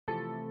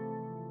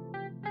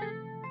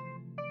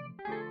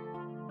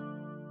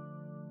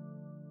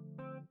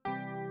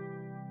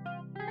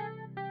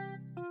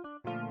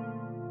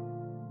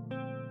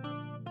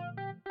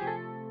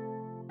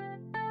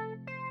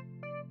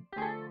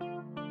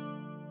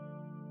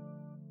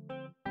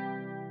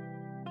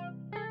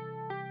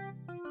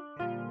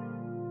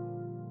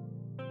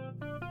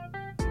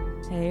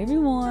Hey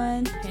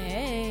everyone,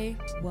 Hey,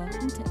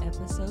 welcome to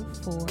episode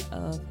 4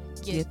 of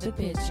Get the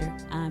Picture.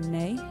 I'm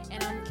Nay.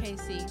 and I'm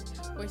Casey.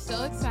 We're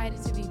so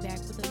excited to be back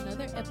with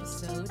another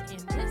episode.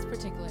 In this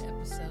particular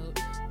episode,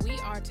 we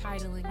are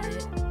titling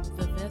it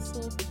The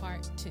Vessel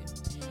Part 2.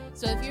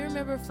 So if you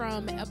remember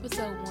from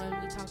episode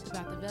 1, we talked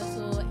about the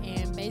vessel,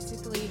 and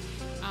basically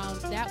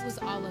that was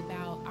all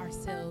about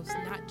ourselves,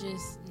 not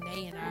just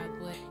Nay and I,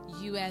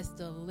 but you as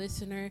the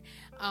listener,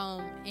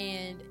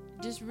 and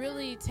just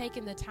really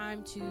taking the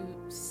time to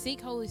seek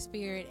Holy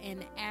Spirit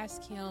and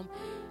ask Him,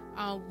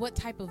 what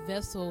type of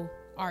vessel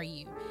are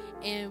you?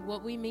 And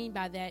what we mean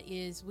by that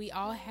is we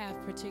all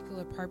have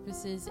particular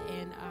purposes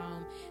and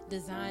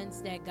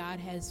designs that God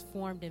has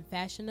formed and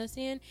fashioned us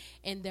in,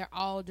 and they're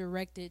all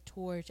directed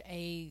towards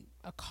a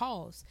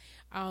cause.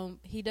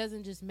 He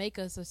doesn't just make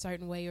us a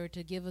certain way or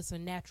to give us a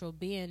natural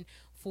being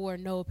for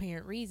no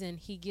apparent reason.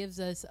 He gives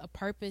us a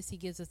purpose. He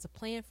gives us a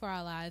plan for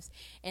our lives,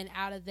 and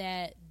out of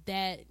that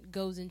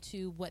goes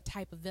into what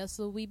type of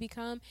vessel we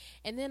become.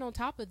 And then on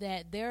top of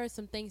that, there are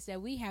some things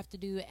that we have to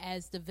do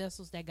as the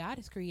vessels that God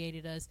has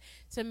created us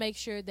to make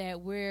sure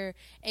that we're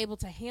able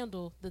to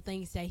handle the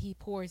things that He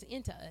pours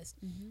into us.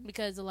 Mm-hmm.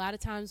 Because a lot of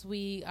times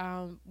we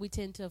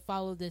tend to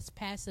follow this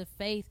passive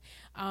faith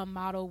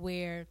model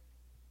where,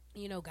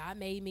 you know, God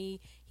made me,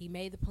 He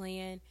made the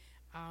plan,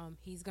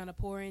 He's going to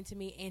pour into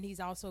me, and He's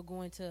also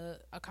going to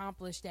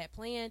accomplish that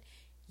plan.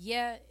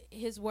 Yeah,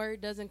 His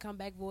word doesn't come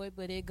back void,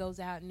 but it goes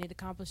out and it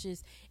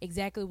accomplishes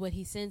exactly what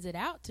He sends it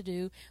out to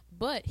do.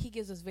 But He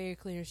gives us very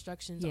clear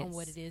instructions on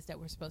what it is that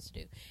we're supposed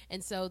to do.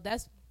 And so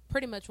that's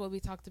pretty much what we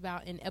talked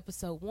about in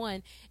episode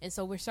 1. And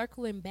so we're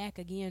circling back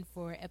again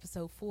for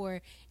episode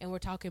 4, and we're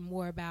talking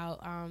more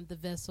about the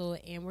vessel,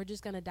 and we're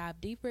just going to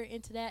dive deeper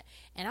into that.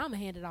 And I'm going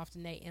to hand it off to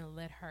Nate and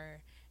let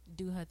her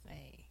do her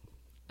thing.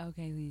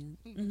 Okay,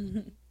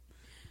 then.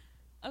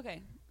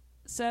 Okay,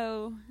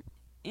 so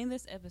in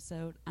this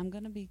episode, I'm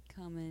going to be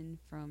coming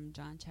from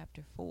John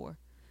chapter 4.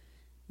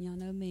 Y'all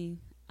know me.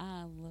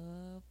 I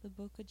love the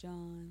book of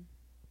John.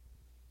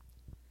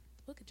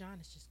 The book of John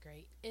is just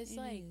great. It's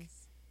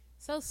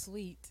so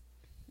sweet.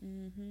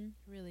 Mm-hmm.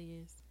 It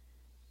really is.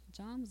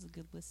 John was a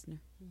good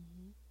listener.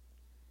 Mm-hmm.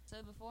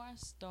 So before I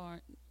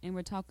start, and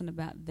we're talking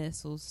about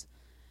vessels,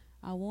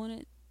 I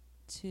wanted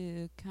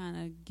to kind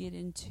of get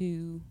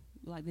into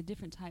like the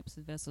different types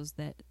of vessels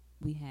that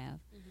we have.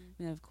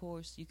 Mm-hmm. And of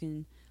course, you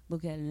can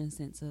look at it in a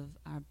sense of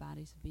our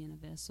bodies being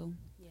a vessel.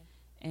 Yeah.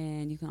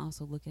 And you can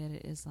also look at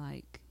it as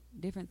like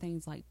different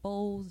things like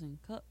bowls and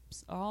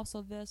cups are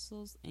also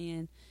vessels.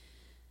 And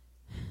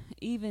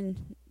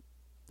even,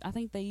 I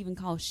think they even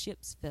call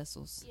ships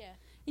vessels. Yeah.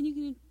 And you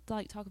can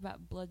like talk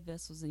about blood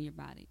vessels in your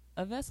body.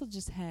 A vessel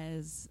just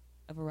has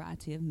a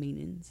variety of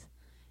meanings.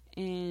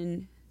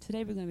 And today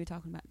we're going to be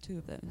talking about 2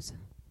 of those.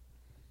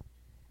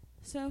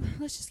 So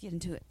let's just get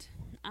into it.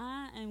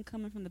 I am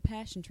coming from the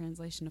Passion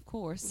Translation, of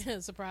course.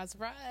 Surprise,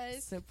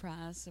 surprise.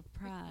 Surprise,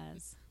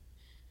 surprise.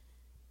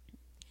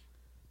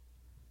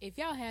 If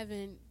y'all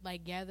haven't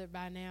gathered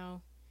by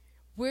now,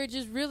 we're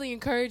just really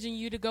encouraging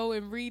you to go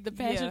and read the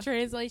Passion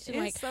Translation.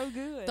 It's so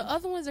good. The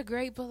other ones are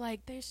great, but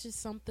there's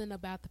just something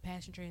about the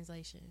Passion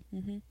Translation.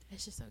 Mm-hmm.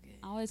 It's just so good.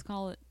 I always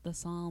call it the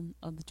Psalm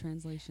of the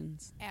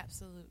translations.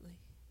 Absolutely.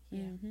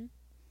 Yeah. Mm-hmm.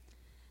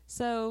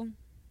 So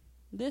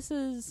this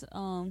is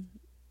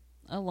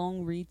a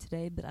long read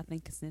today, but I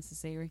think it's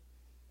necessary.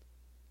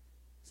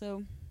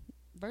 So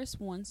verse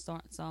 1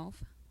 starts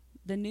off,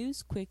 the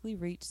news quickly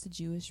reached the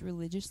Jewish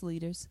religious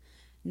leaders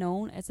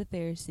known as the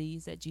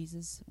Pharisees that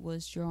Jesus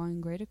was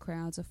drawing greater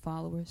crowds of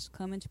followers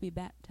coming to be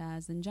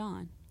baptized than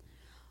John,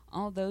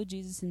 although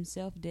Jesus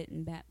himself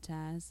didn't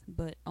baptize,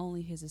 but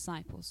only his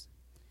disciples.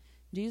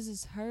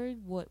 Jesus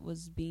heard what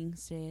was being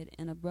said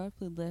and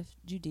abruptly left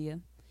Judea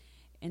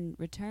and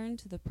returned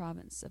to the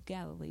province of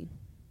Galilee,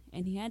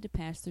 and he had to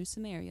pass through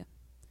Samaria.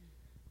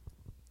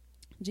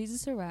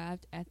 Jesus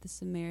arrived at the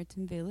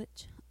Samaritan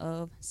village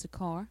of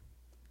Sychar,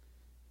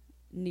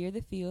 near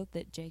the field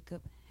that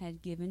Jacob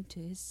had given to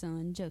his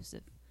son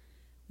Joseph.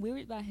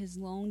 Wearied by his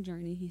long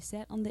journey, he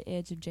sat on the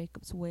edge of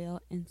Jacob's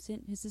well and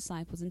sent his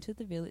disciples into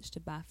the village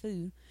to buy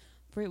food,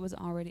 for it was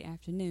already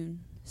afternoon.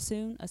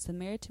 Soon a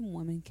Samaritan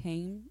woman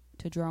came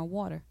to draw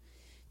water.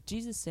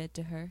 Jesus said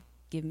to her,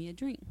 "Give me a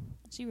drink."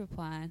 She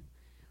replied,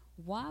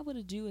 "Why would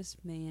a Jewish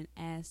man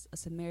ask a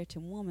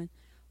Samaritan woman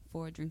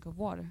for a drink of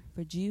water?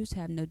 For Jews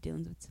have no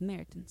dealings with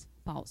Samaritans."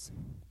 Pause.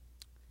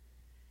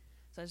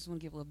 So I just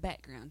want to give a little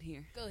background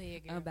here. Go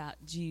ahead, girl.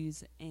 About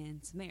Jews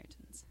and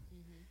Samaritans.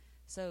 Mm-hmm.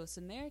 So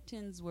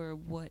Samaritans were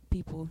what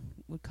people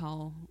would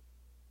call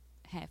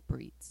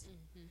half-breeds.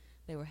 Mm-hmm.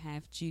 They were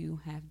half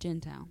Jew, half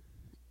Gentile.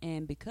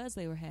 And because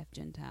they were half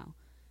Gentile,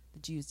 the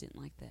Jews didn't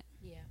like that.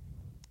 Yeah.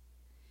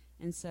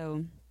 And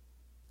so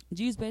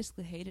Jews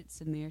basically hated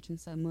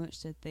Samaritans so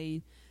much that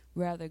they'd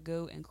rather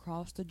go and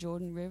cross the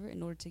Jordan River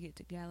in order to get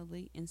to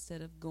Galilee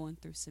instead of going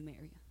through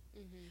Samaria.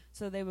 Mm-hmm.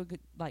 So they would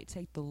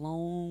take the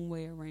long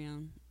way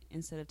around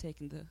instead of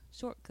taking the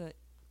shortcut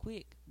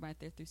quick right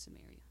there through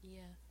Samaria.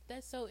 Yeah,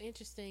 that's so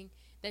interesting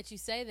that you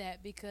say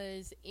that,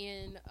 because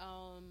in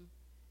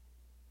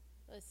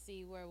let's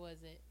see, where was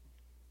it?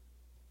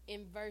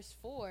 In verse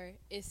 4,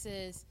 it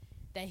says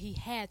that he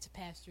had to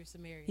pass through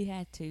Samaria. He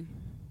had to.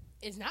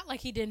 It's not like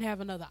he didn't have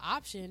another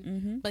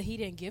option, but he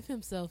didn't give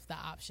himself the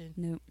option.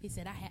 Nope. He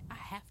said, I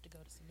have to go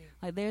to Samaria.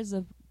 Like, there's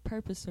a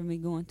purpose for me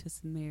going to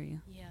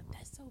Samaria. Yeah,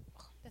 that's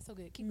so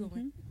good. Keep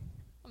going.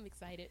 I'm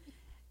excited.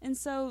 And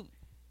so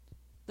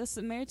the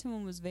Samaritan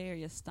woman was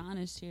very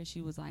astonished here.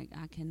 She was like,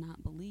 I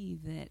cannot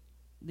believe that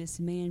this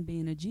man,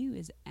 being a Jew,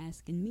 is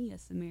asking me, a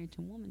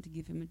Samaritan woman, to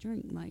give him a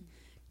drink. Like,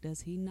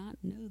 does he not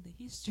know the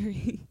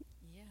history?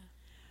 Yeah.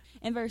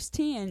 In verse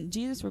 10,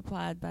 Jesus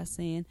replied by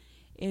saying,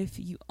 if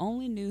you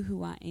only knew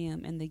who I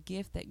am and the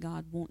gift that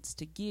God wants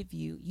to give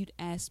you, you'd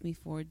ask me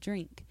for a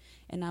drink,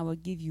 and I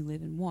would give you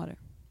living water.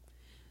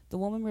 The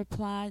woman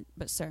replied,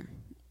 but sir,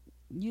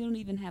 you don't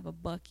even have a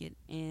bucket,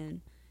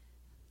 and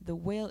the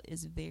well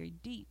is very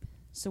deep.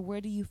 So where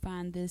do you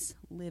find this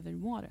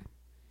living water?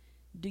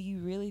 Do you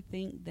really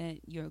think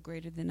that you're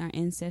greater than our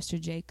ancestor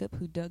Jacob,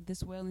 who dug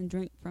this well and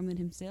drank from it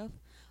himself,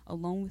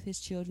 along with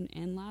his children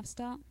and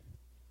livestock?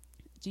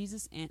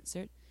 Jesus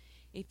answered,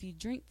 if you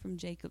drink from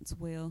Jacob's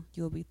well,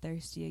 you'll be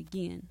thirsty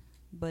again.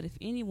 But if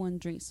anyone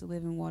drinks the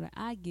living water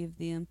I give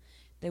them,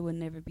 they will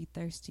never be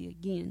thirsty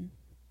again.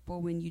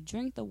 For when you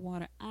drink the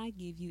water I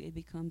give you, it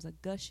becomes a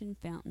gushing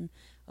fountain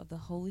of the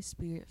Holy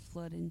Spirit,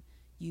 flooding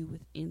you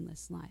with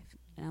endless life.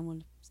 And I want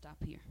to stop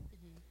here.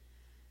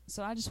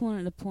 So I just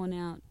wanted to point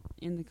out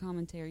in the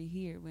commentary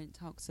here, when it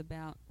talks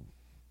about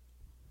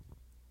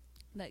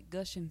that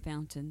gushing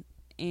fountain,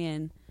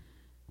 and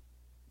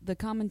the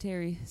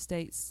commentary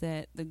states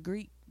that the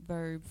Greek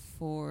verb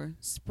for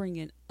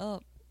springing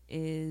up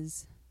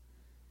is,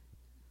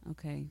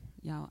 okay,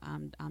 y'all, I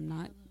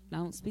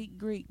don't speak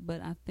Greek,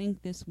 but I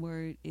think this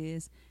word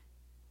is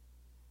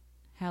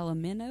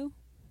halameno.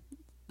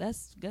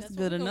 That's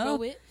good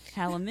enough.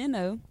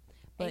 Halameno.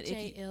 But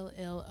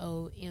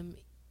HALLOMENOU.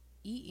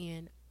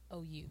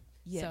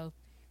 Yeah. So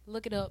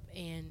look it up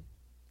and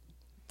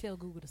tell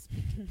Google to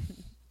speak.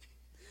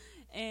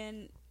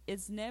 And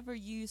it's never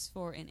used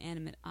for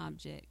inanimate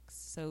objects,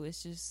 so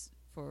it's just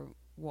for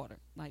water.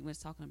 Like when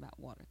it's talking about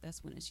water,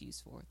 that's when it's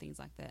used for, things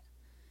like that.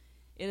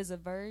 It is a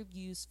verb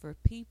used for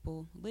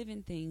people,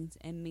 living things,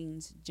 and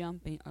means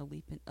jumping or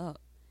leaping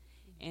up.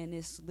 And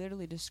it's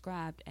literally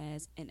described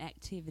as an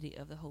activity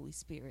of the Holy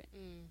Spirit.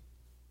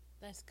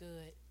 That's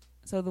good.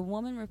 So the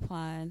woman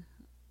replied,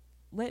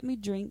 let me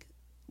drink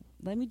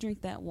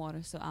that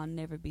water so I'll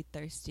never be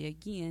thirsty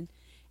again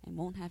and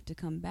won't have to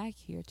come back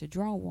here to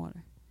draw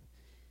water.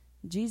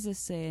 Jesus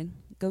said,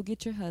 go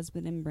get your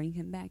husband and bring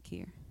him back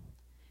here.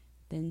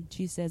 Then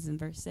she says in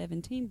verse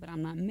 17, but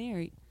I'm not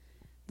married.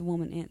 The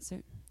woman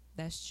answered,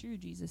 that's true,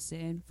 Jesus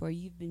said, for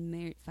you've been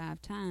married 5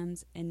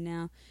 times, and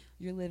now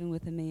you're living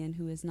with a man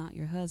who is not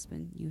your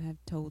husband. You have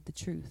told the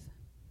truth.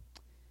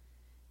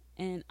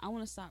 And I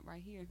want to stop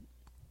right here.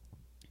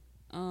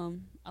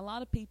 A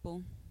lot of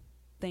people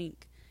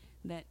think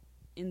that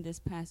in this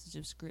passage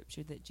of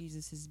scripture that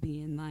Jesus is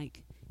being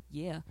like,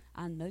 yeah,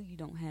 I know you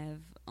don't have,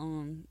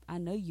 I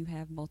know you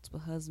have multiple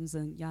husbands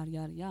and yada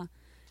yada yada.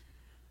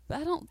 But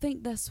I don't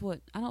think that's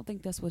what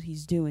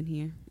he's doing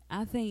here.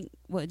 I think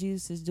what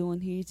Jesus is doing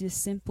here is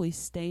just simply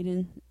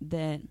stating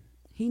that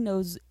he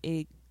knows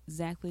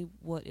exactly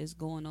what is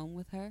going on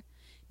with her,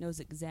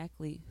 knows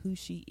exactly who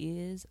she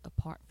is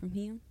apart from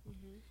him,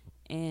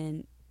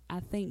 and I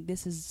think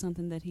this is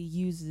something that he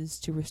uses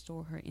to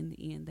restore her in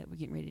the end that we're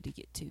getting ready to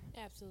get to.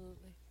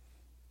 Absolutely.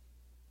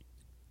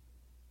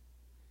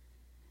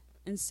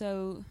 And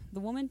so the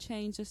woman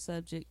changed the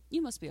subject.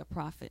 You must be a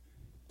prophet.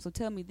 So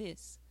tell me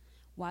this.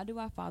 Why do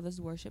our fathers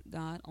worship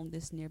God on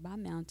this nearby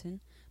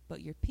mountain,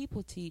 but your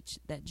people teach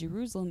that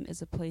Jerusalem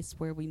is a place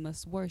where we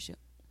must worship?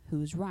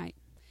 Who's right?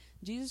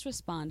 Jesus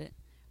responded,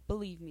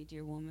 believe me,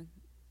 dear woman,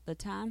 the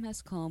time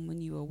has come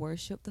when you will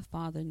worship the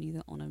Father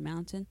neither on a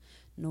mountain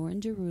nor in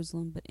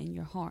Jerusalem, but in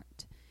your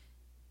heart.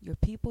 Your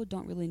people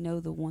don't really know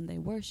the one they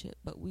worship,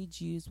 but we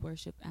Jews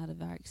worship out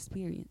of our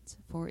experience,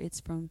 for it's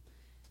from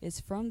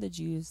the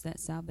Jews that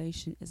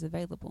salvation is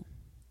available.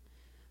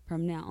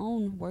 From now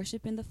on,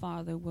 worshiping the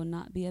Father will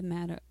not be a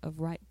matter of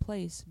right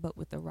place, but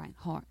with the right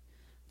heart.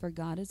 For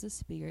God is a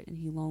spirit, and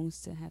he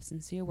longs to have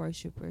sincere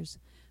worshipers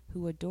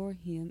who adore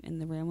him in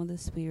the realm of the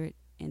Spirit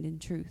and in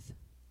truth.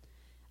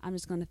 I'm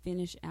just going to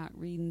finish out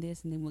reading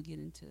this, and then we'll get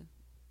into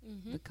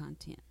the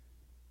content.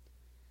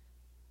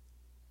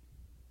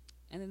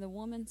 And then the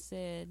woman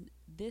said,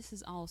 this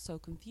is all so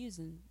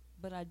confusing,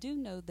 but I do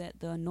know that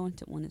the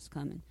anointed one is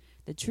coming,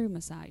 the true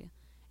Messiah.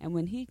 And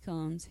when he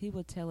comes, he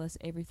will tell us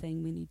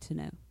everything we need to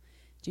know.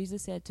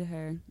 Jesus said to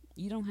her,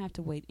 you don't have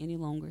to wait any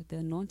longer. The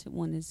anointed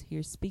one is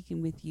here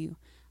speaking with you.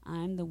 I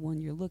am the one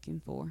you're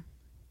looking for.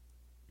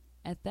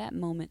 At that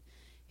moment,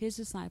 his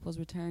disciples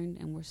returned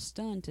and were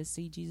stunned to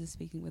see Jesus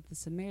speaking with the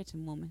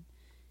Samaritan woman.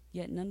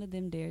 Yet none of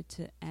them dared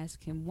to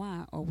ask him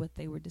why or what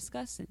they were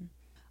discussing.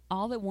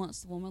 All at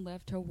once the woman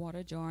left her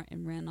water jar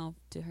and ran off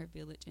to her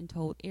village and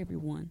told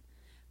everyone,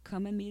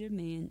 come and meet a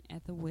man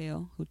at the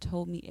well who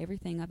told me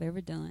everything I've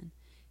ever done.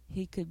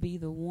 He could be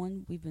the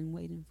one we've been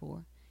waiting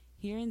for.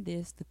 Hearing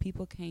this, the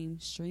people came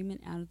streaming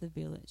out of the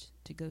village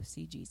to go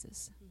see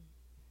Jesus.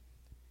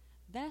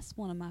 That's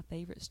one of my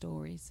favorite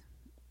stories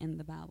in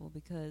the Bible,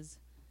 because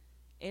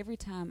every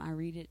time I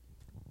read it,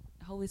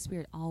 Holy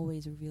Spirit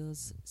always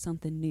reveals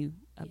something new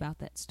about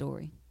that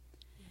story.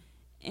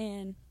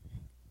 And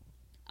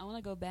I want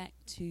to go back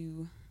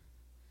to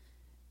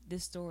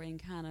this story and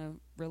kind of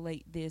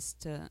relate this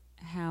to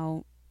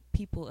how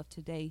people of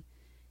today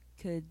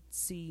could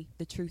see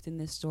the truth in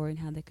this story and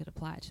how they could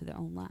apply it to their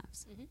own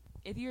lives.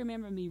 If you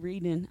remember me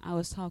reading, I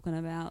was talking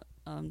about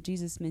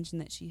Jesus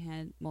mentioned that she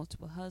had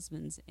multiple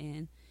husbands,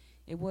 and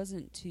it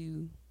wasn't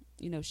to,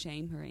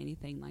 shame her or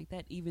anything like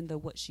that, even though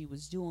what she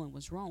was doing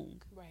was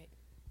wrong. Right.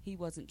 He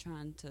wasn't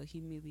trying to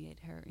humiliate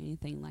her or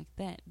anything like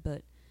that,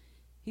 but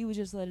he was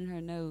just letting her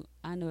know,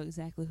 I know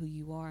exactly who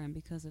you are, and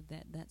because of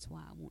that, that's why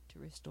I want to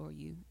restore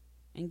you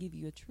and give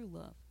you a true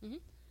love.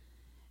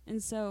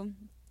 And so,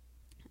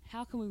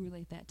 how can we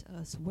relate that to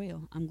us?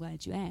 Well, I'm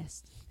glad you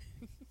asked.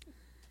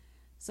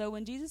 So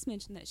when Jesus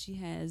mentioned that she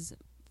has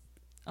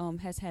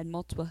had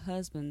multiple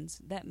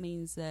husbands, that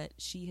means that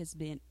she has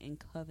been in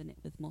covenant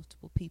with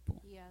multiple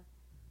people. Yeah.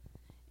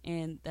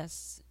 And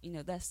that's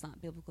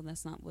not biblical.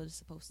 That's not what it's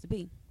supposed to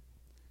be.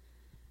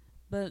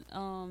 But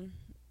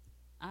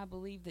I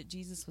believe that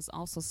Jesus was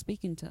also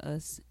speaking to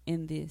us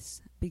in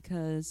this,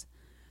 because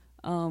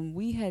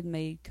we had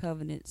made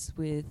covenants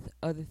with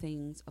other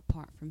things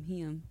apart from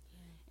him.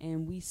 Yeah.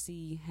 And we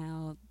see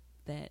how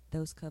that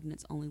those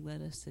covenants only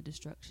led us to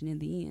destruction in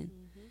the end.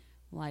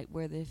 Like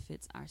whether if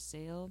it's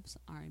ourselves,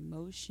 our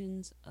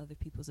emotions, other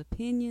people's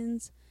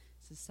opinions,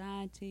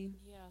 society,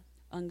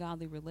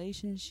 ungodly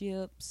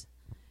relationships,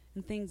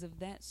 and things of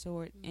that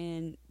sort.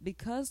 And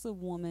because the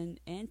woman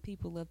and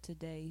people of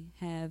today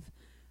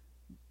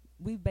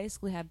we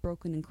basically have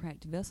broken and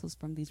cracked vessels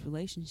from these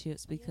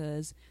relationships,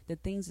 because the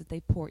things that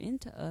they pour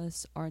into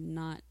us are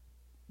not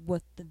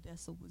what the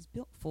vessel was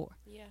built for.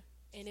 Yeah.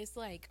 And it's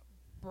like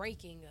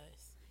breaking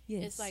us.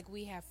 Yes. It's like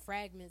we have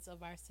fragments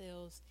of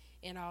ourselves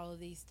in all of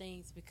these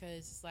things, because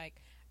it's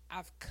like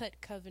I've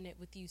cut covenant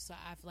with you, so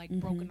I've like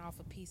broken off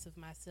a piece of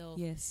myself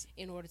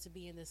in order to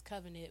be in this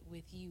covenant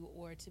with you,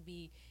 or to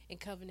be in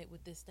covenant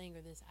with this thing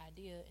or this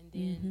idea, and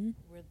then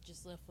we're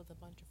just left with a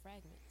bunch of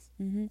fragments.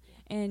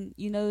 And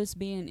you notice,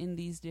 being in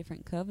these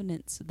different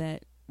covenants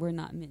that we're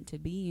not meant to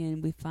be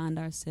in, we find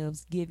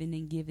ourselves giving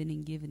and giving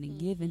and giving and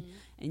giving,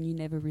 and you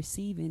never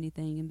receive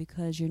anything. And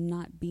because you're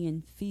not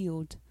being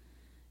filled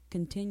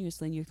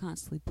continuously and you're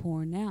constantly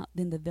pouring out,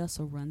 then the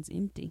vessel runs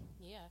empty.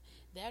 Yeah,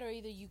 that, or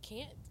either you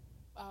can't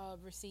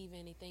receive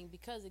anything,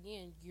 because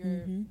again,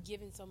 you're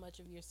giving so much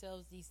of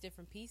yourselves, these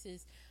different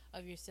pieces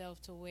of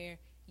yourself, to where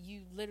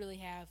you literally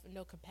have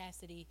no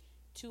capacity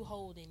to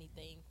hold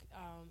anything,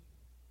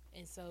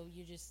 and so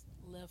you're just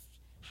left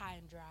high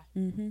and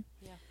dry.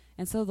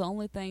 And so the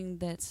only thing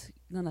that's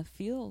gonna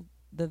fill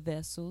the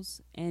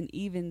vessels, and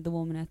even the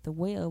woman at the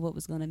well, what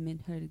was going to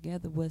mend her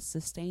together was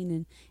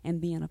sustaining and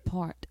being a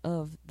part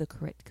of the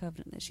correct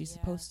covenant that she's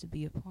supposed to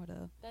be a part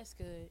of. That's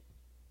good.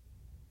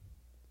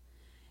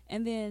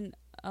 And then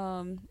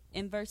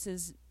in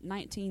verses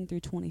 19 through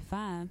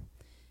 25,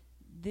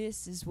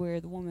 this is where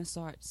the woman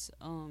starts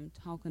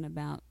talking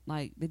about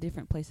like the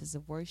different places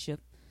of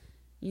worship.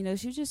 She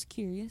was just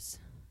curious.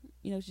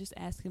 Just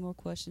asking more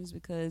questions,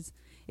 because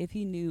if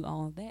he knew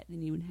all of that,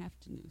 then he would have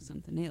to know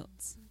something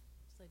else.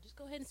 So just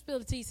go ahead and spill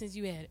the tea since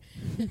you had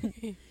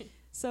it.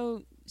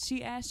 So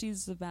she asked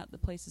Jesus about the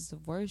places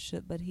of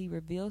worship, but he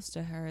reveals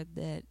to her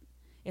that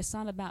it's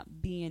not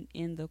about being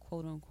in the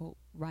quote-unquote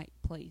right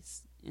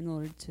place in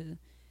order to,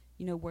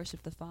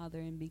 worship the Father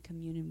and be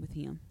communing with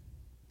him.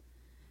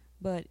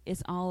 But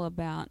it's all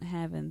about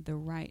having the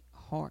right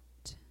heart.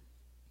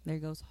 There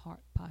goes heart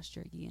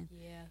posture again.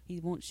 Yeah. He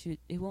wants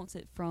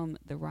it from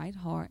the right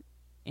heart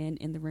and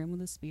in the realm of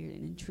the Spirit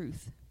and in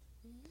truth.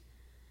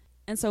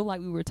 And so,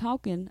 like we were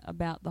talking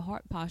about the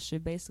heart posture,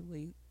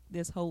 basically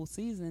this whole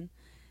season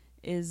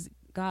is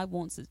God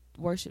wants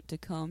worship to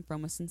come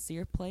from a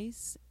sincere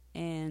place,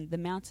 and the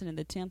mountain and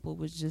the temple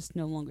was just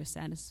no longer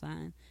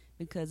satisfying,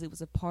 because it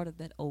was a part of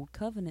that old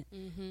covenant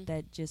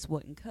that just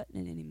wasn't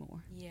cutting it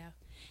anymore. Yeah.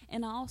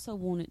 And I also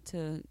wanted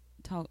to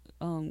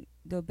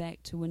go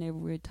back to whenever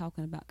we were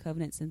talking about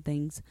covenants and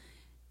things.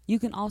 You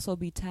can also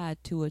be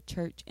tied to a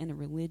church and a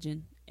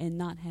religion and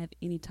not have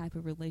any type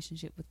of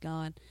relationship with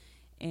God.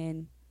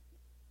 And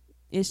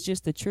it's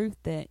just the truth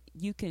that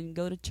you can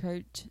go to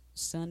church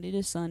Sunday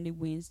to Sunday,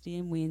 Wednesday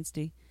and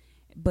Wednesday,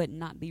 but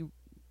not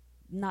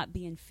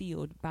being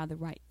filled by the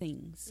right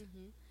things.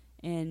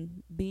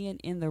 And being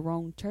in the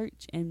wrong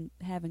church and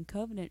having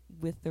covenant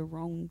with the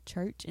wrong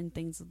church and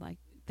things of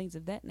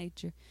that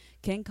nature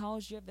can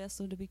cause your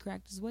vessel to be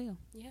cracked as well.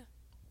 Yeah.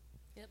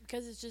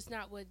 Because it's just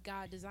not what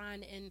God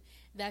designed, and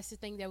that's the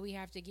thing that we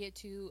have to get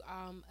to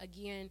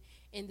again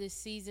in this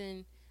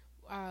season,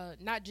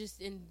 not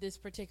just in this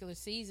particular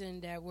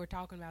season that we're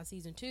talking about,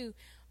 season 2,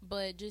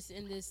 but just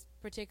in this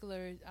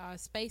particular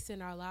space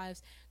in our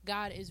lives.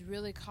 God is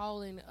really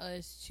calling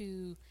us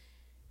to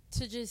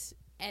just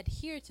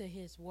adhere to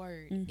his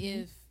word.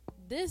 If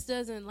this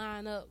doesn't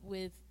line up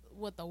with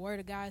what the Word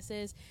of God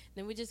says,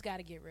 then we just got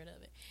to get rid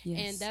of it.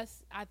 Yes. And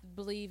that's, I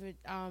believe it,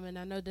 and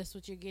I know that's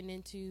what you're getting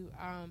into.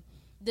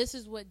 This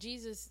is what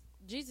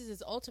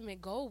Jesus's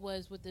ultimate goal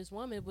was with this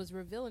woman, was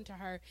revealing to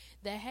her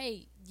that,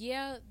 hey,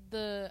 yeah,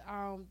 the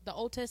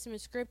Old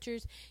Testament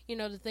scriptures, you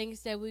know, the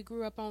things that we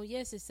grew up on,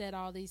 yes, it said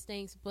all these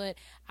things, but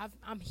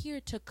I'm here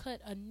to cut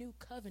a new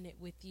covenant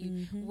with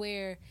you,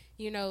 where,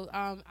 you know,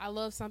 I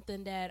love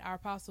something that our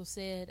apostle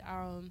said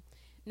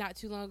not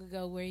too long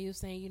ago, where he was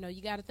saying, you know,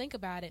 you got to think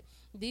about it.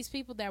 These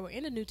people that were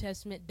in the New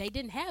Testament, they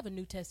didn't have a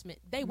New Testament.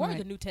 They were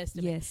the New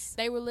Testament. Yes.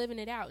 They were living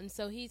it out. And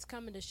so he's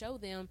coming to show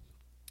them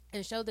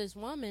and show this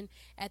woman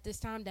at this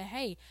time that,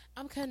 hey,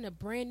 I'm cutting a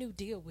brand new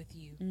deal with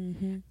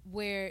you,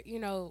 where, you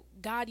know,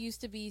 God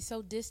used to be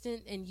so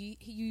distant, and you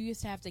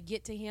used to have to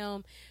get to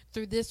him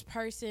through this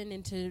person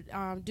and to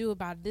do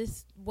about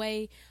this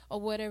way or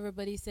whatever.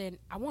 But he said,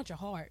 I want your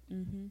heart.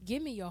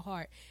 Give me your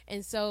heart.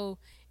 And so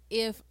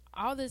if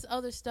all this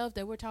other stuff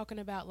that we're talking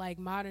about, like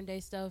modern day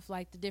stuff,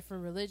 like the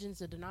different religions,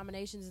 the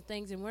denominations and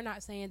things, and we're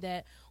not saying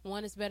that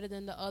one is better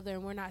than the other,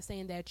 and we're not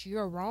saying that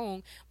you're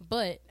wrong,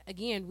 but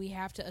again, we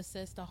have to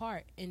assess the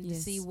heart and to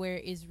see where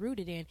it's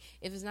rooted in.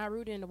 If it's not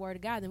rooted in the Word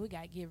of God, then we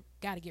got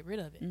to get rid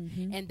of it.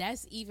 And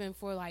that's even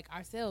for like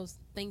ourselves,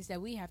 things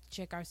that we have to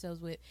check ourselves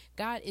with.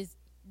 God, is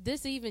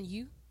this even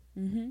you?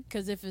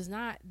 Because if it's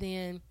not,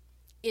 then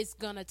it's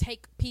going to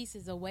take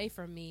pieces away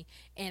from me,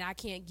 and I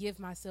can't give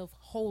myself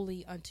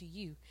wholly unto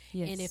you.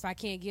 Yes. And if I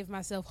can't give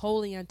myself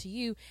wholly unto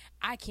you,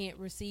 I can't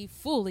receive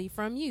fully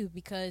from you,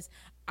 because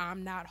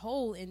I'm not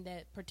whole in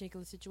that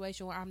particular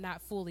situation, or I'm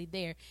not fully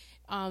there.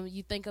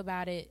 You think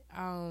about it,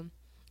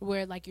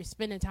 where like you're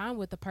spending time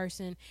with the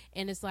person,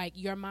 and it's like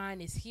your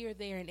mind is here,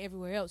 there, and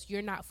everywhere else.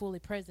 You're not fully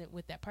present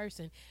with that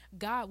person.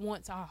 God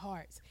wants our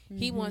hearts.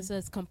 He wants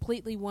us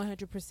completely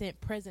 100%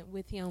 present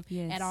with him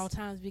at all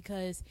times,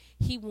 because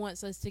he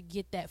wants us to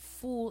get that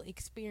full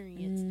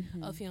experience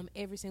of him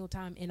every single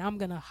time. And I'm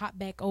going to hop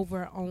back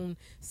over on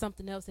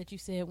something else that you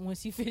said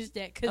once you finish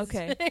that.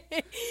 Okay.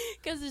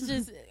 Because it's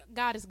just,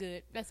 God is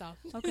good. That's all.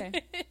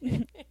 Okay.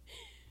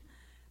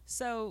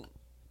 So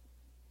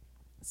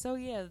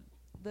yeah,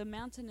 the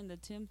mountain and the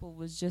temple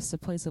was just a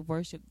place of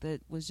worship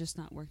that was just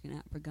not working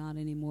out for God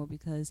anymore,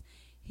 because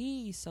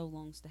he so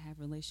longs to have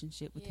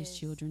relationship with his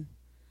children.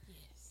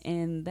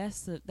 And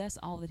that's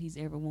all that he's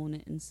ever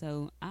wanted. And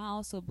so I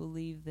also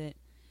believe that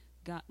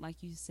God,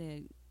 like you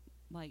said,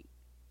 like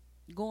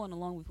going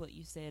along with what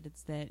you said,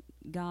 it's that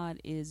God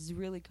is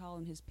really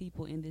calling his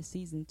people in this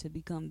season to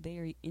become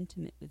very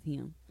intimate with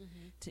him,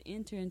 to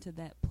enter into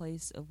that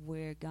place of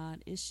where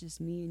God, it's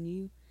just me and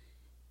you,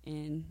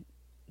 and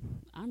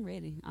I'm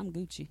ready. I'm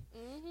Gucci.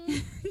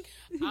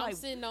 I'm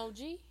sitting on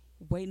G.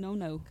 Waiting on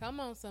no.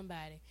 Come on,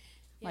 somebody.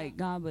 Like,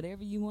 God,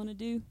 whatever you want to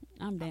do,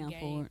 I'm down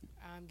for it.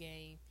 I'm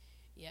game.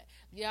 Yeah.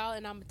 Y'all,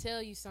 and I'm going to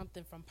tell you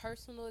something from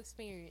personal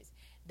experience.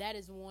 That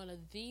is one of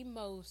the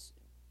most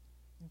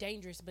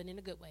dangerous, but in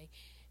a good way,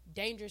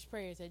 dangerous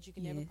prayers that you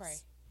can ever pray.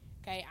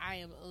 Okay? I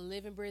am a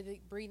living,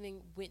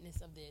 breathing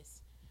witness of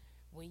this.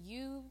 When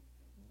you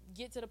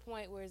get to the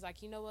point where it's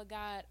like, you know what,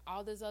 God,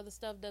 all this other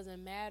stuff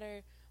doesn't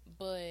matter,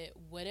 but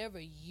whatever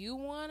you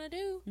want to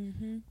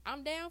do,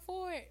 I'm down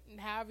for it. And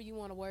however you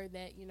want to word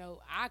that, you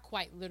know, I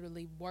quite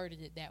literally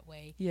worded it that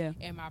way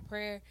in my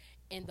prayer.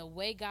 And the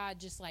way God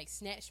just like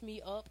snatched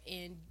me up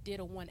and did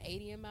a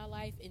 180 in my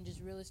life and just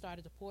really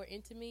started to pour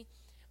into me.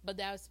 But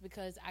that was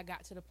because I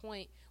got to the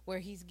point where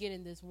he's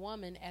getting this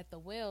woman at the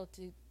well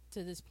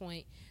to this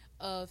point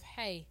of,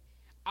 hey,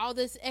 all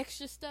this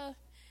extra stuff,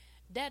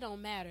 that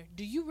don't matter.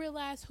 Do you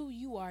realize who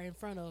you are in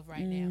front of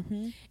right now?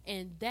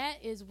 And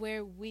that is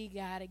where we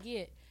gotta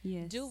get.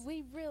 Do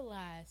we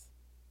realize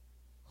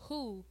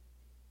who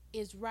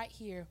is right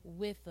here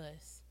with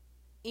us,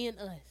 in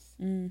us,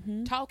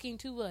 talking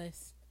to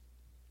us,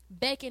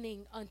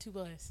 beckoning unto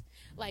us?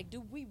 Like, do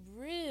we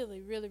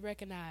really, really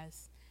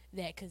recognize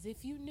that? Because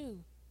if you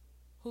knew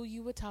who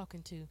you were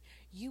talking to,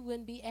 you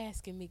wouldn't be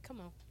asking me.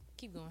 Come on,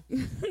 keep going.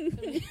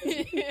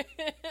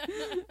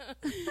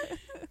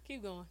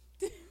 Keep going.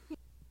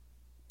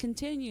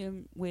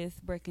 Continuing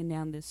with breaking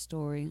down this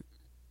story,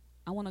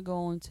 I want to go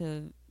on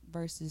to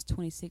verses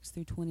 26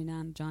 through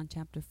 29 of John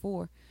chapter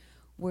 4,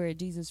 where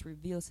Jesus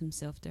reveals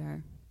himself to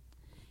her.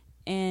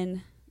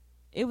 And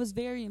it was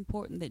very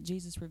important that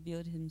Jesus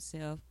revealed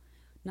himself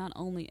not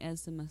only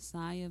as the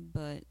Messiah,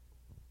 but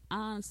I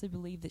honestly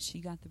believe that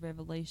she got the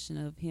revelation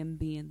of him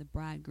being the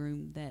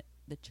bridegroom that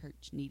the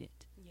church needed.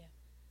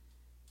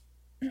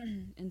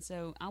 And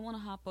so I want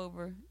to hop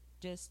over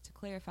just to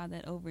clarify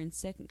that over in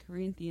 2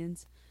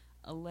 Corinthians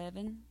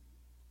 11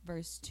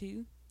 verse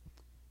 2,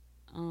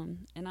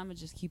 and I'm gonna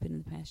just keep it in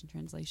the Passion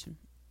Translation.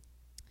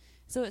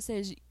 So it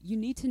says, you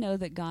need to know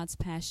that God's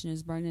passion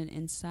is burning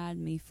inside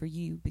me for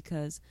you,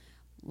 because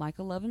like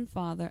a loving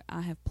father,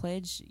 I have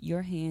pledged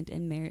your hand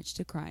in marriage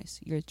to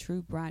Christ, your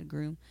true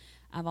bridegroom.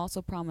 I've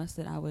also promised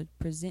that I would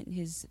present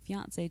his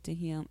fiancée to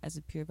him as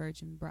a pure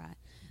virgin bride.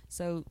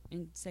 So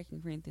in 2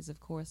 Corinthians,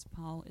 of course,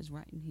 Paul is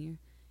writing here,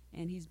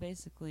 and he's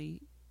basically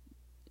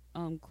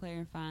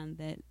clarifying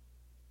that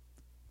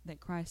that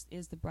Christ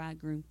is the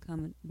bridegroom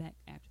coming back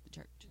after the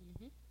church.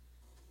 Mm-hmm.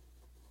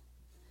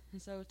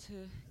 And so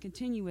to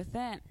continue with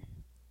that,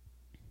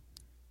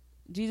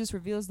 Jesus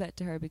reveals that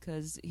to her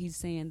because he's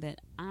saying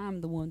that I'm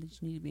the one that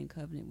you need to be in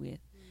covenant with.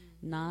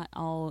 Not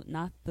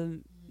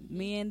the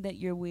men that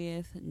you're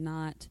with,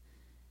 not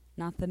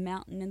the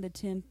mountain and the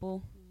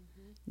temple,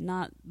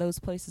 not those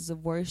places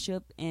of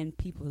worship and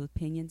people's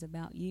opinions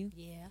about you.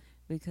 Yeah.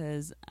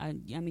 Because I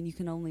mean, you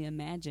can only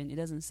imagine. It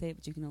doesn't say it,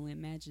 but you can only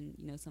imagine,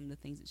 some of the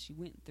things that she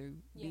went through,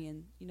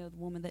 being, the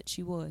woman that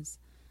she was.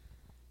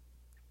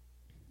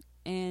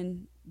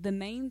 And the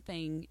main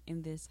thing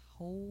in this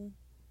whole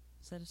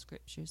set of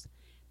scriptures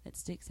that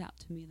sticks out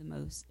to me the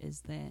most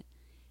is that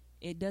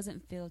it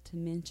doesn't fail to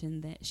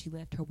mention that she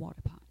left her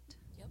water pot.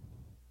 Yep.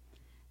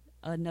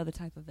 Another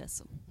type of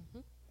vessel. Mm-hmm.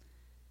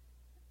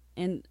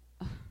 And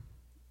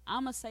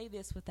I'm going to say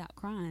this without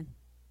crying,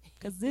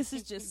 because this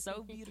is just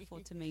so beautiful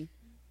to me.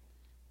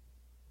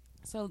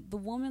 So the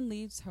woman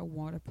leaves her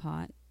water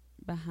pot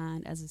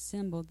behind as a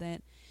symbol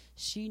that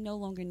she no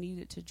longer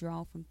needed to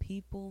draw from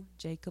people,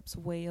 Jacob's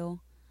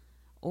well,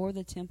 or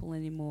the temple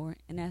anymore.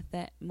 And at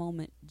that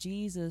moment,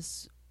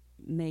 Jesus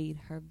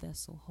made her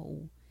vessel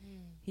whole.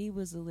 He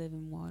was the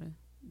living water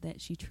that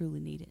she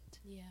truly needed.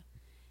 Yeah.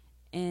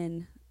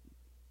 And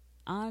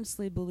I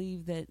honestly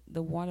believe that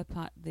the water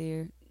pot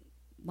there,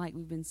 like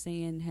we've been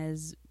saying,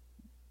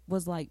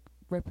 was like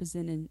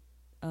representing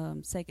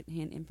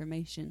secondhand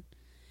information.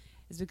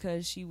 Is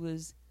because she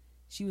was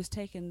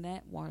taking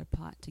that water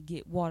pot to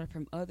get water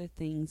from other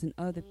things and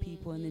other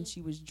people, and then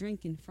she was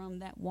drinking from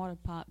that water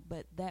pot,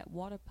 but that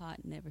water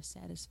pot never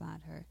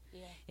satisfied her.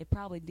 Yeah. It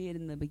probably did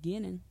in the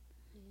beginning.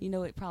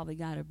 It probably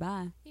got her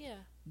by. Yeah.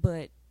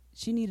 But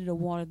she needed a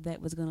water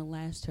that was going to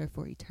last her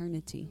for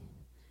eternity.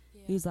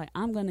 Yeah. He was like,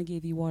 I'm going to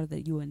give you water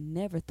that you will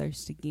never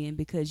thirst again,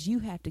 because you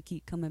have to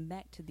keep coming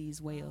back to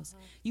these wells.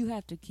 You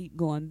have to keep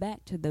going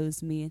back to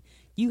those men.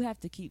 You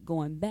have to keep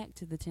going back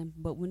to the temple.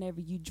 But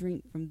whenever you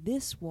drink from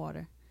this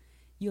water,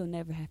 you'll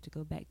never have to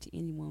go back to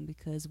anyone,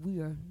 because we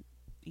are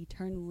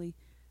eternally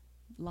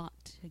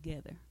locked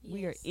together. Yes.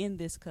 We are in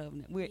this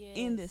covenant. We're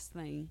in this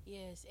thing.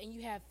 Yes, and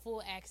you have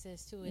full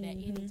access to it at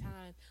any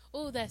time.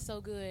 Oh, that's so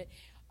good.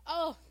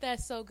 Oh,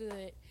 that's so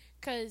good.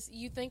 Because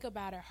you think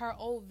about it, her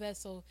old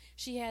vessel,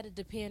 she had to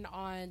depend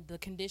on the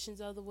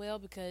conditions of the well,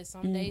 because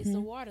some days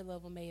the water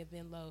level may have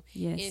been low.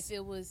 Yes. If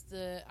it was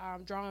the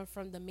drawing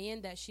from the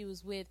men that she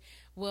was with,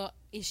 well,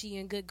 is she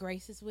in good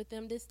graces with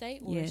them this day,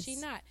 or is she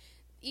not?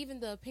 Even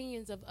the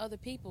opinions of other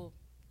people,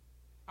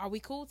 are we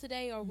cool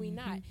today or are we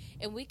not?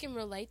 And we can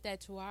relate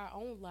that to our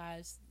own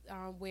lives,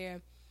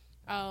 where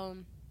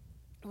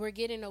we're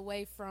getting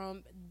away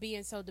from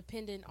being so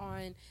dependent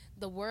on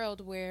the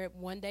world, where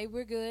one day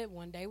we're good,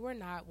 one day we're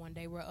not, one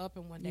day we're up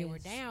and one day we're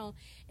down.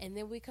 And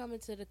then we come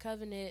into the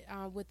covenant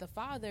with the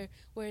Father,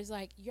 where it's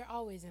like, you're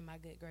always in my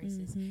good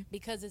graces,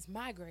 because it's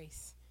my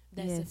grace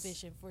that's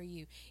sufficient for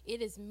you.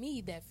 It is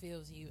me that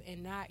fills you,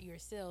 and not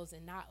yourselves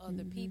and not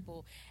other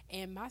people.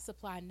 And my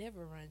supply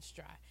never runs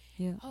dry.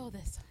 Yeah. Oh,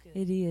 that's so good.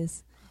 It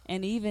is.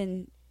 And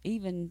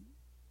even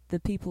the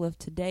people of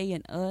today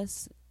and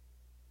us,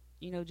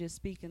 just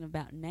speaking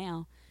about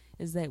now,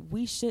 is that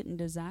we shouldn't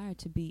desire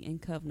to be in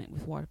covenant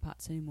with water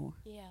pots anymore.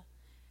 Yeah.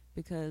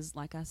 Because,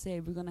 like I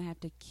said, we're going to have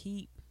to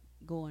keep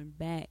going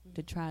back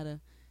to try to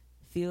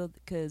feel,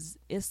 because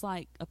it's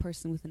like a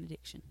person with an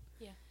addiction.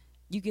 Yeah.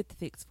 You get the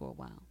fix for a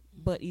while,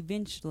 but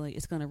eventually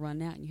it's going to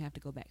run out and you have to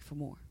go back for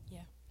more.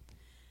 Yeah.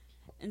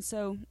 And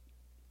so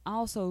I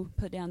also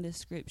put down this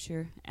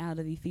scripture out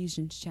of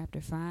Ephesians chapter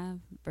 5,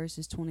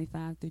 verses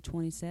 25 through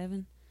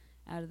 27,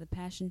 out of the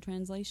Passion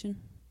Translation,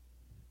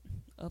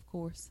 of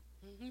course.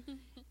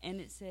 And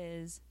it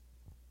says,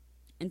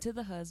 "And to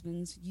the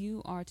husbands,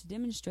 you are to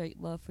demonstrate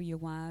love for your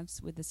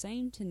wives with the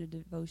same tender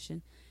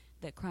devotion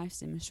that Christ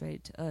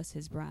demonstrated to us,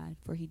 his bride.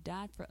 For he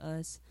died for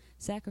us,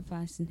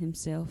 sacrificing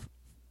himself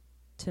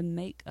to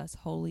make us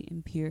holy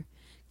and pure,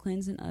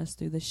 cleansing us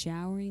through the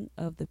showering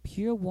of the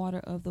pure water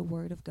of the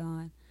word of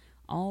God.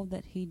 All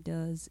that he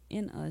does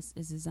in us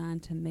is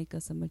designed to make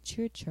us a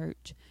mature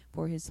church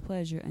for his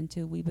pleasure,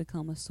 until we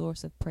become a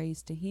source of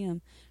praise to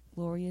him,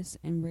 glorious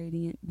and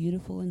radiant,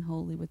 beautiful and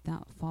holy,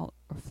 without fault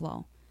or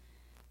flaw."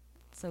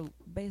 So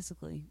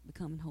basically,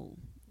 becoming whole.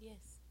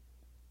 Yes.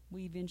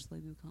 We eventually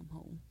become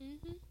whole.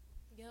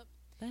 Yep.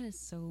 That is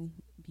so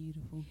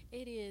beautiful.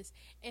 It is.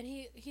 And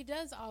he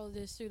does all of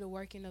this through the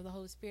working of the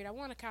Holy Spirit. I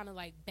want to kind of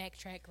like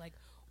backtrack like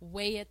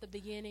way at the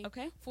beginning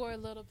for a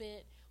little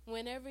bit.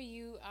 Whenever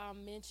you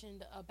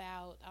mentioned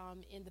about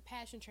in the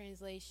Passion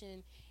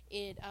Translation,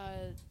 it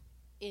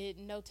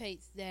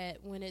notates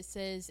that when it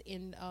says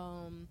in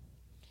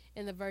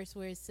the verse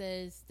where it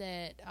says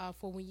that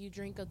for when you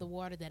drink of the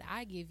water that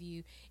I give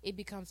you, it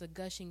becomes a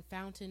gushing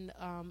fountain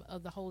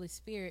of the Holy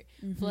Spirit,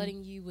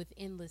 flooding you with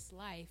endless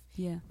life.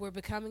 Yeah. We're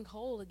becoming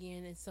whole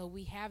again, and so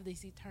we have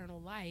this eternal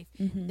life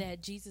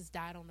that Jesus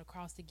died on the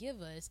cross to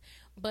give us.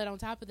 But on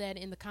top of that,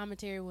 in the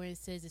commentary where it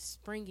says it's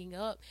springing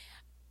up,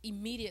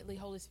 immediately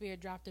Holy Spirit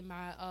dropped in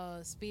my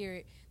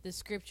spirit the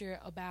scripture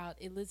about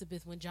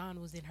Elizabeth when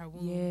John was in her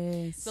womb.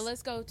 Yes. So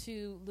let's go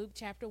to Luke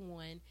chapter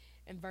 1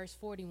 and verse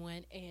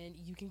 41, and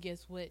you can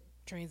guess what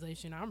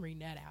translation I'm reading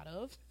that out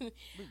of. Luke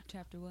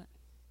chapter what?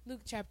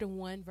 Luke chapter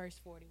 1 verse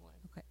 41.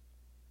 Okay.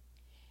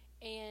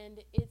 And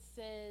it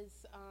says,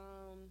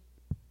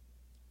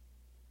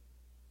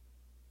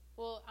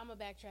 well, I'm going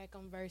to backtrack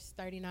on verse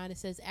 39. It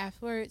says,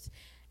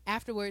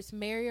 Afterwards,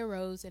 Mary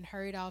arose and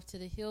hurried off to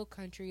the hill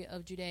country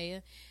of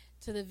Judea,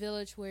 to the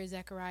village where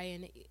Zechariah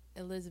and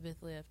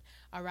Elizabeth lived.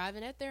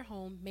 Arriving at their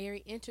home,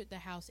 Mary entered the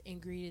house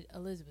and greeted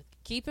Elizabeth.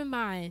 Keep in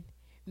mind,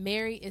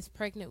 Mary is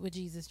pregnant with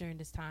Jesus during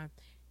this time.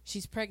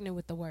 She's pregnant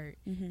with the Word.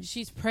 Mm-hmm.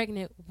 She's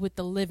pregnant with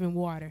the living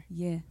water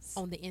Yes.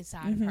 on the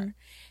inside of her.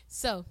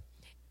 So,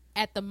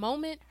 at the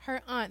moment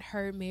her aunt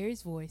heard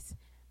Mary's voice,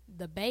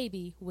 the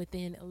baby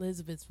within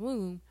Elizabeth's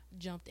womb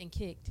jumped and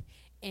kicked.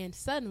 And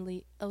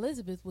suddenly,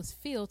 Elizabeth was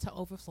filled to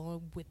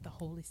overflowing with the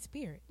Holy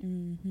Spirit.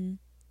 Mm-hmm.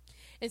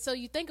 And so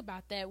you think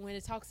about that when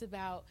it talks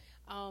about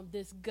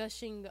this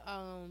gushing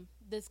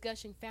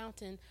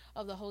fountain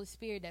of the Holy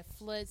Spirit that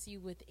floods you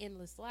with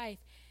endless life.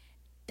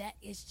 That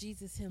is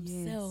Jesus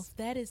himself. Yes.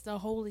 That is the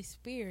Holy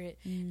Spirit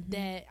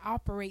that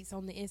operates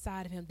on the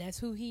inside of him. That's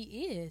who he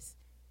is.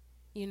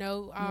 You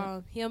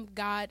know, him,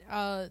 God,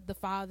 the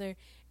Father,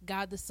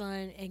 God the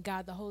Son, and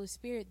God the Holy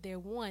Spirit, they're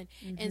one.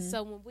 And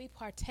so when we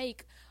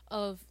partake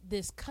of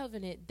this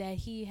covenant that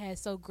he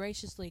has so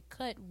graciously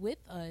cut with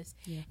us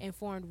and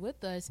formed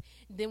with us,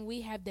 then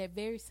we have that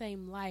very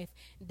same life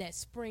that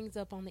springs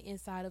up on the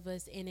inside of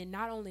us, and it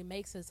not only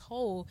makes us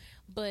whole,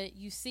 but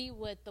you see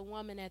what the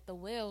woman at the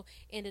well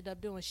ended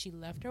up doing. She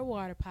left her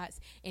water pots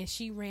and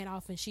she ran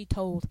off and she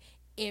told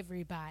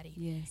everybody.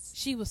 Yes.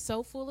 She was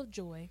so full of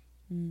joy.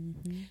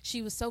 Mm-hmm.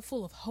 She was so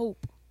full of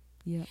hope.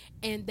 Yep.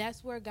 And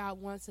that's where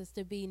God wants us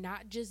to be,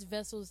 not just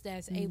vessels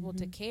that's able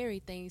to carry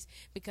things,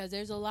 because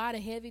there's a lot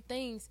of heavy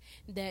things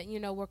that,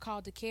 you know, we're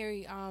called to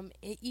carry,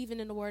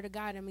 even in the Word of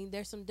God. I mean,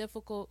 there's some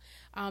difficult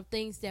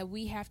things that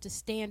we have to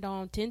stand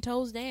on 10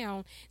 toes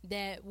down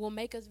that will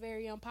make us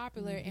very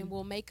unpopular and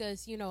will make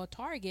us, you know, a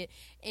target.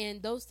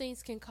 And those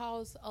things can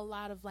cause a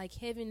lot of like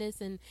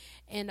heaviness and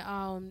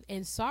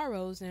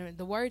sorrows. And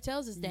the Word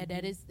tells us that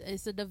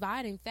it's a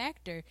dividing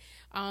factor.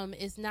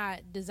 It's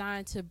not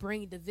designed to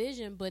bring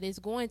division, but it's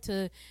going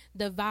to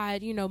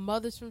divide, you know,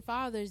 mothers from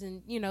fathers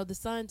and, you know, the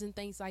sons and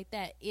things like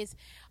that. It's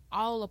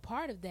all a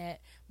part of that.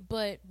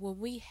 But when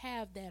we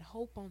have that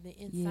hope on the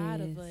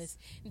inside of us,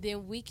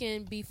 then we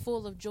can be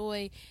full of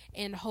joy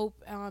and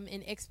hope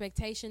and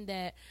expectation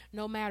that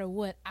no matter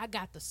what, I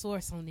got the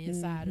source on the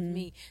inside of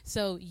me.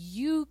 So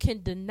you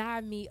can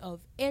deny me of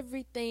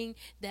everything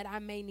that I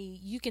may need.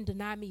 You can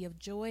deny me of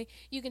joy.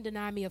 You can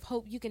deny me of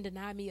hope. You can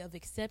deny me of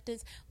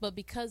acceptance. But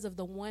because of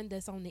the one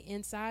that's on the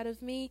inside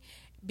of me,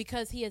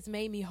 because he has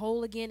made me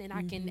whole again, and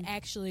I can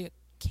actually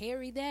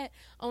carry that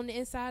on the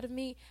inside of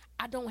me,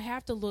 I don't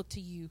have to look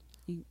to you.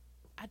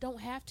 I don't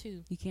have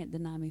to. You can't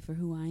deny me for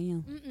who I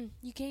am.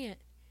 You can't.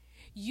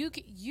 You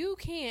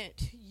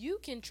can't. You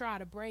can try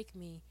to break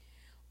me,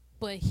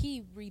 but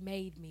he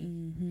remade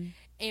me.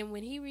 And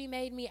when he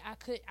remade me,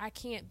 I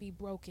can't be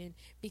broken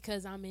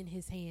because I'm in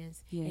his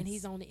hands and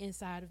he's on the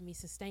inside of me,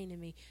 sustaining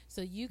me.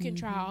 So you can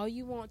try all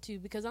you want to,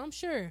 because I'm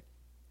sure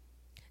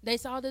they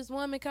saw this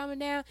woman coming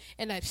down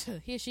and like,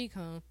 here she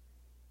come.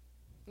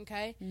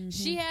 Okay.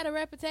 She had a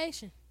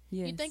reputation.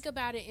 You think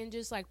about it in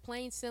just like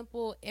plain,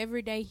 simple,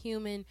 everyday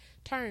human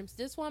terms.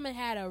 This woman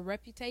had a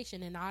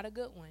reputation, and not a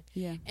good one.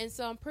 And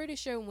so I'm pretty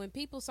sure when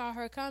people saw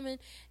her coming,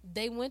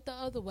 they went the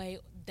other way.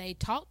 They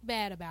talked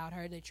bad about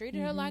her. They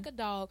treated her like a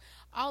dog.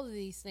 All of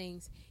these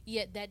things.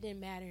 Yet that didn't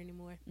matter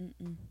anymore.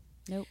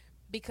 Nope.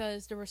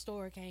 Because the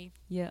restorer came.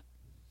 Yep.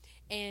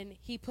 And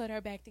he put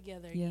her back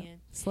together again.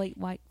 Slate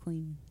white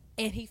clean.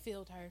 And he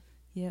filled her.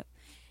 Yep.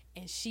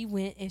 And she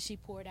went and she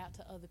poured out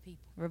to other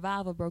people.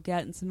 Revival broke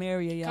out in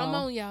Samaria, y'all. Come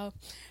on, y'all.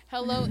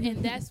 Hello.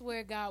 And that's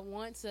where God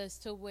wants us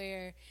to,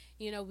 where,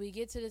 you know, we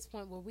get to this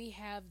point where we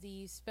have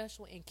these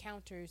special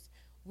encounters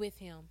with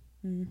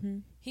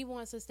him. He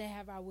wants us to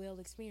have our well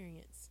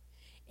experience.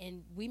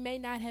 And we may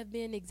not have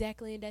been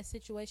exactly in that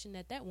situation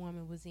that that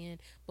woman was in,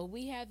 but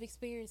we have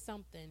experienced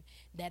something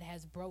that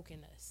has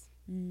broken us,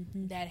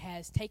 that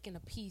has taken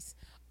a piece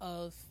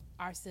of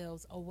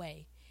ourselves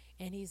away.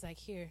 And he's like,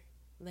 here,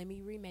 let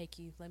me remake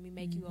you. Let me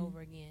make you over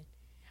again.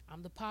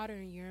 I'm the potter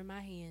and you're in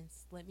my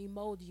hands. Let me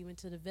mold you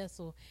into the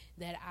vessel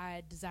that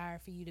I desire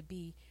for you to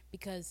be,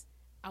 because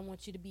I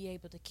want you to be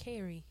able to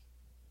carry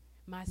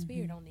my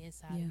spirit on the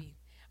inside of you.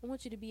 I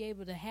want you to be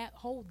able to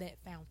hold that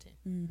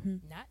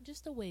fountain. Not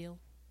just a well,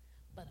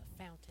 but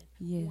a fountain.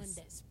 One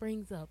that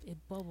springs up, it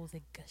bubbles,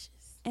 it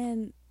gushes.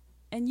 And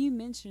you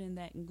mentioning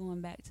that and going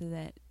back to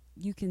that,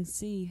 you can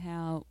see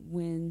how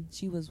when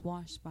she was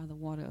washed by the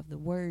water of the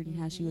Word and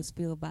how she was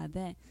filled by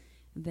that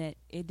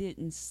it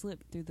didn't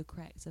slip through the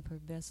cracks of her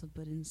vessel,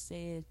 but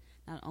instead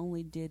not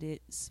only did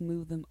it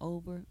smooth them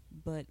over,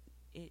 but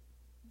it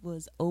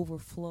was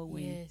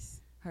overflowing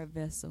her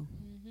vessel.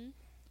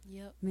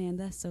 Yep. Man,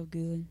 that's so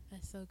good.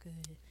 That's so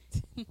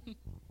good.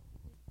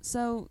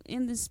 So,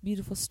 in this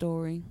beautiful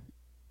story,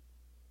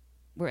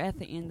 we're at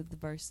the end of the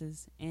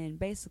verses, and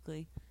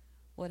basically,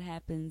 what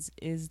happens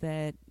is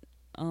that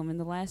in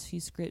the last few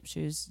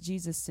scriptures,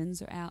 Jesus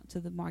sends her out to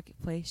the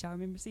marketplace. Y'all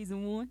remember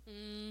season 1?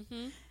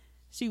 Mm-hmm.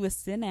 She was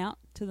sent out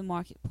to the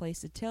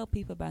marketplace to tell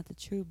people about the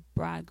true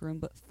bridegroom,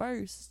 but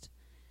first,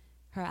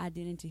 her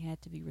identity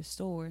had to be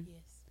restored.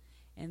 Yes.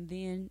 And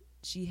then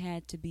she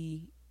had to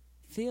be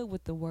filled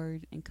with the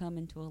word and come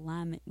into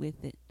alignment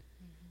with it.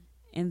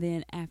 Mm-hmm. And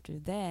then after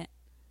that,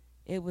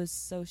 it was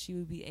so she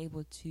would be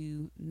able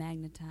to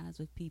magnetize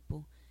with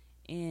people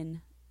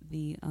in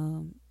the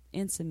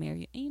in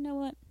Samaria. And you know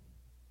what?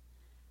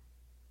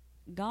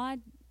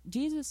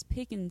 Jesus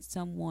picking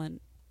someone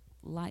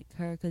like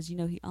her, because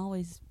he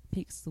always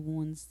picks the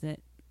ones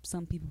that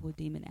some people would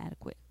deem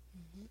inadequate.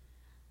 Mm-hmm.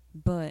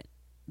 But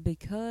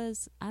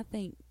because I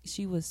think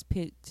she was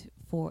picked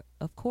for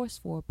a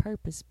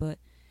purpose, but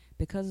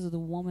because of the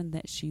woman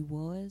that she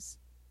was,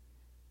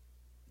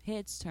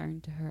 heads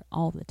turned to her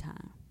all the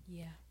time.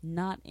 Yeah.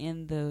 Not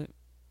in the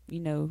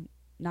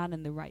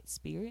right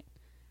spirit,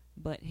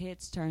 but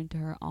heads turned to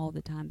her all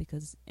the time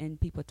and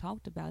people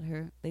talked about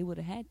her. They would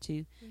have had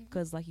to,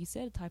 because like you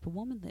said, the type of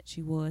woman that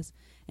she was.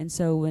 And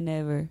so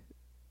whenever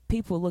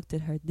people looked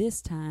at her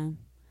this time,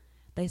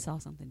 they saw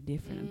something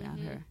different about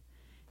her.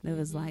 And it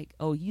was like,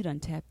 oh, you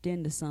done tapped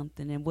into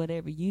something, and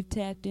whatever you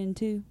tapped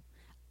into,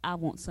 I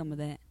want some of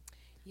that.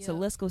 Yep. So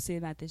let's go see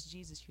about this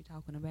Jesus you're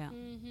talking about.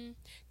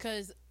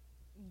 Because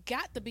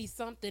got to be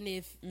something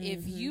if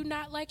you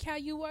not like how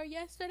you were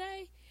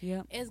yesterday,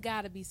 it's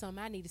got to be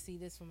something. I need to see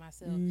this for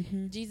myself.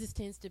 Jesus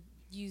tends to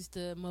use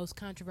the most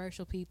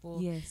controversial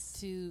people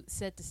to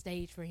set the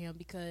stage for him,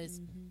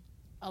 because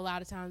a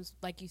lot of times,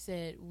 like you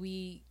said,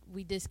 we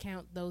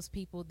discount those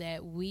people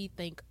that we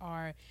think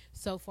are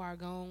so far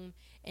gone,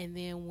 and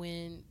then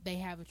when they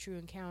have a true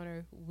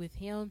encounter with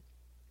him,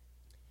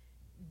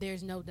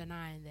 there's no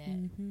denying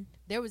that.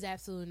 There was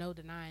absolutely no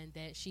denying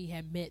that she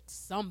had met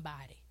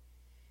somebody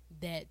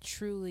that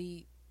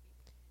truly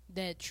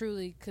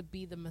could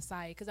be the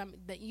Messiah. Because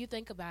that you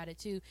think about it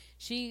too.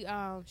 She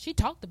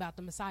talked about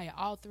the Messiah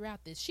all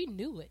throughout this. She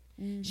knew it.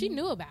 She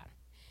knew about him.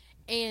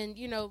 And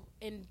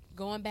and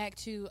going back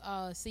to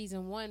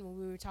season 1, when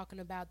we were talking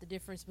about the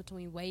difference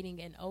between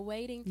waiting and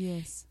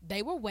awaiting,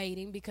 they were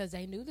waiting because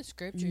they knew the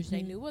scriptures.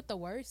 They knew what the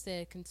word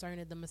said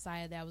concerning the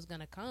Messiah that was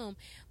going to come.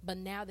 But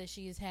now that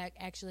she has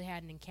actually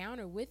had an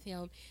encounter with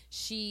him,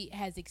 she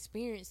has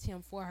experienced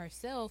him for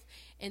herself.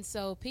 And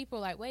so people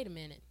are like, wait a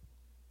minute,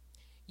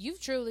 you've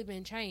truly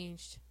been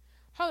changed.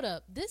 Hold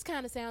up, this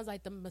kind of sounds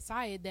like the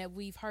Messiah that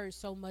we've heard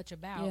so much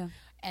about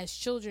as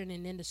children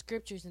and in the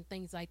scriptures and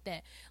things like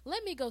that.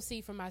 Let me go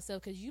see for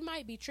myself, because you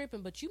might be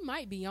tripping, but you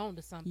might be on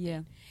to something.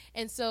 Yeah.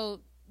 And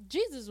so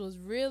Jesus was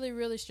really,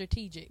 really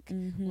strategic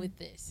with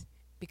this,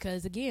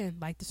 because again,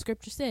 like the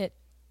scripture said,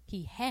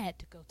 he had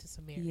to go to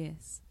Samaria.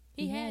 Yes,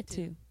 he had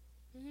to.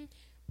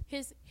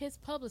 His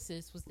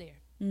publicist was there,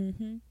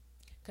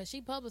 because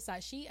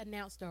she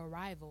announced the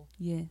arrival.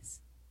 Yes.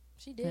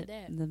 She did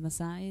that. The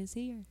Messiah is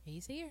here.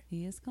 He's here.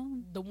 He is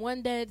come. The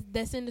one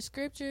that's in the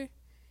scripture,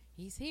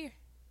 he's here.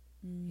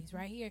 He's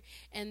right here.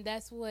 And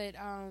that's what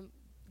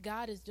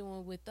God is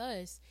doing with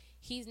us.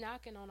 He's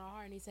knocking on our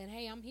heart and he's saying,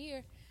 hey, I'm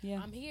here.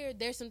 Yeah. I'm here.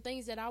 There's some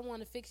things that I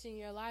want to fix in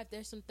your life.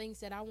 There's some things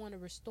that I want to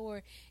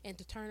restore and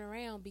to turn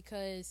around,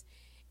 because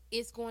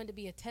it's going to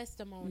be a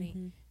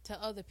testimony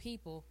to other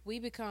people. We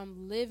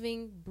become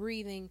living,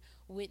 breathing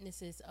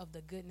witnesses of the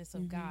goodness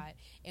of God.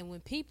 And when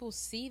people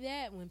see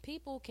that, when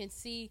people can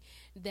see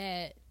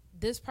that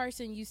this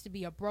person used to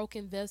be a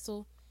broken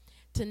vessel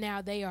to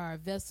now they are a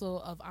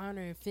vessel of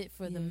honor and fit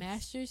for the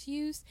master's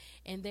use,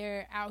 and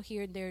they're out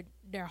here,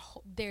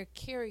 they're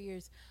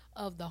carriers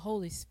of the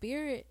Holy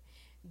Spirit,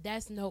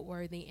 that's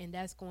noteworthy, and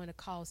that's going to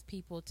cause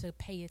people to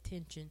pay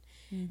attention.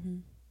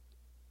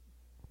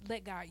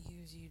 Let God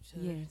use you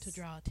to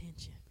draw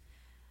attention.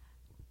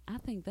 I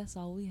think that's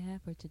all we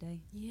have for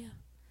today. Yeah,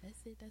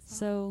 that's it. That's all.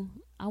 So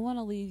I want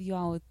to leave you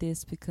all with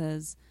this,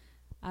 because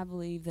I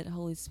believe that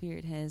Holy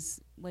Spirit has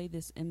laid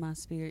this in my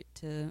spirit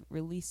to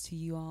release to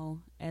you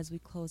all as we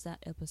close out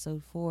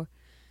episode 4.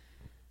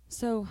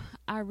 So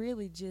I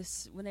really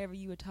just, whenever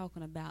you were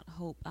talking about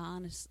hope,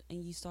 and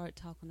you started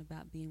talking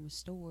about being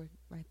restored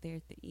right there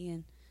at the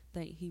end,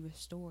 that he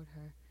restored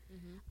her.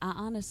 I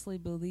honestly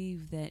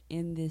believe that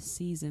in this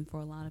season,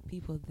 for a lot of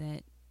people,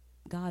 that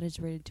God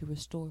is ready to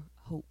restore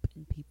hope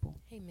in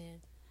people.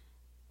 Amen.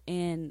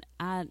 And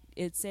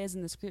it says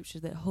in the scripture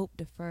that hope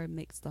deferred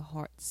makes the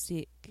heart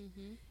sick.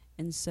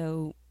 And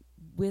so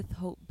with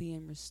hope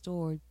being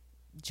restored,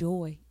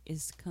 joy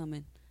is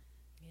coming.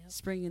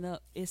 Springing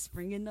up. It's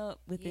springing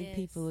up within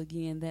people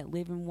again. That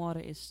living water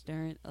is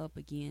stirring up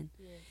again.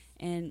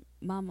 And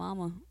my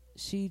mama,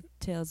 she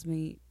tells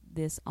me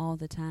this all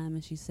the time,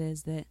 and she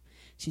says,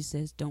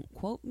 don't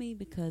quote me,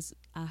 because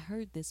I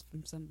heard this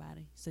from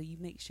somebody, so you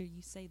make sure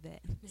you say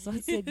that. So I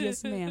said,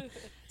 yes, ma'am.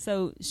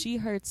 So she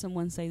heard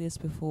someone say this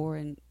before,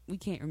 and we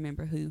can't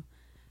remember who,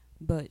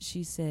 but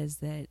she says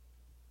that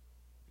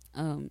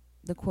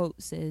the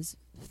quote says,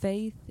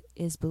 faith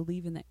is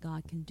believing that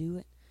God can do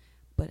it,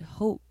 but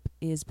hope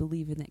is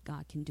believing that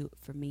God can do it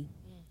for me.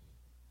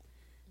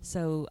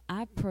 So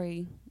I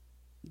pray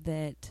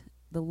that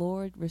the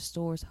Lord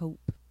restores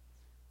hope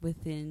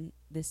within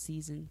this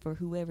season for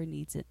whoever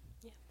needs it.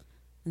 Yeah.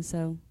 And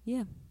so,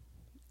 yeah.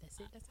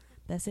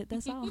 That's it.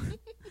 That's all.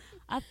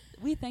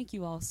 We thank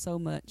you all so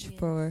much Yes.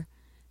 for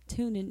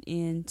tuning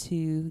in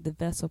to The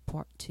Vessel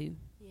Part 2.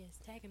 Yes,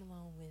 tagging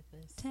along with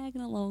us.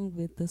 Tagging along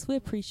with us. We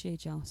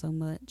appreciate y'all so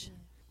much.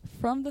 Yeah.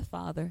 From the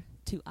Father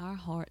to our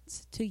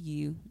hearts to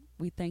you,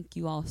 we thank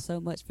you all so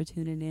much for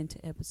tuning in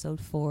to episode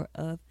 4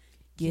 of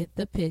Get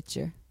the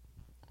Picture.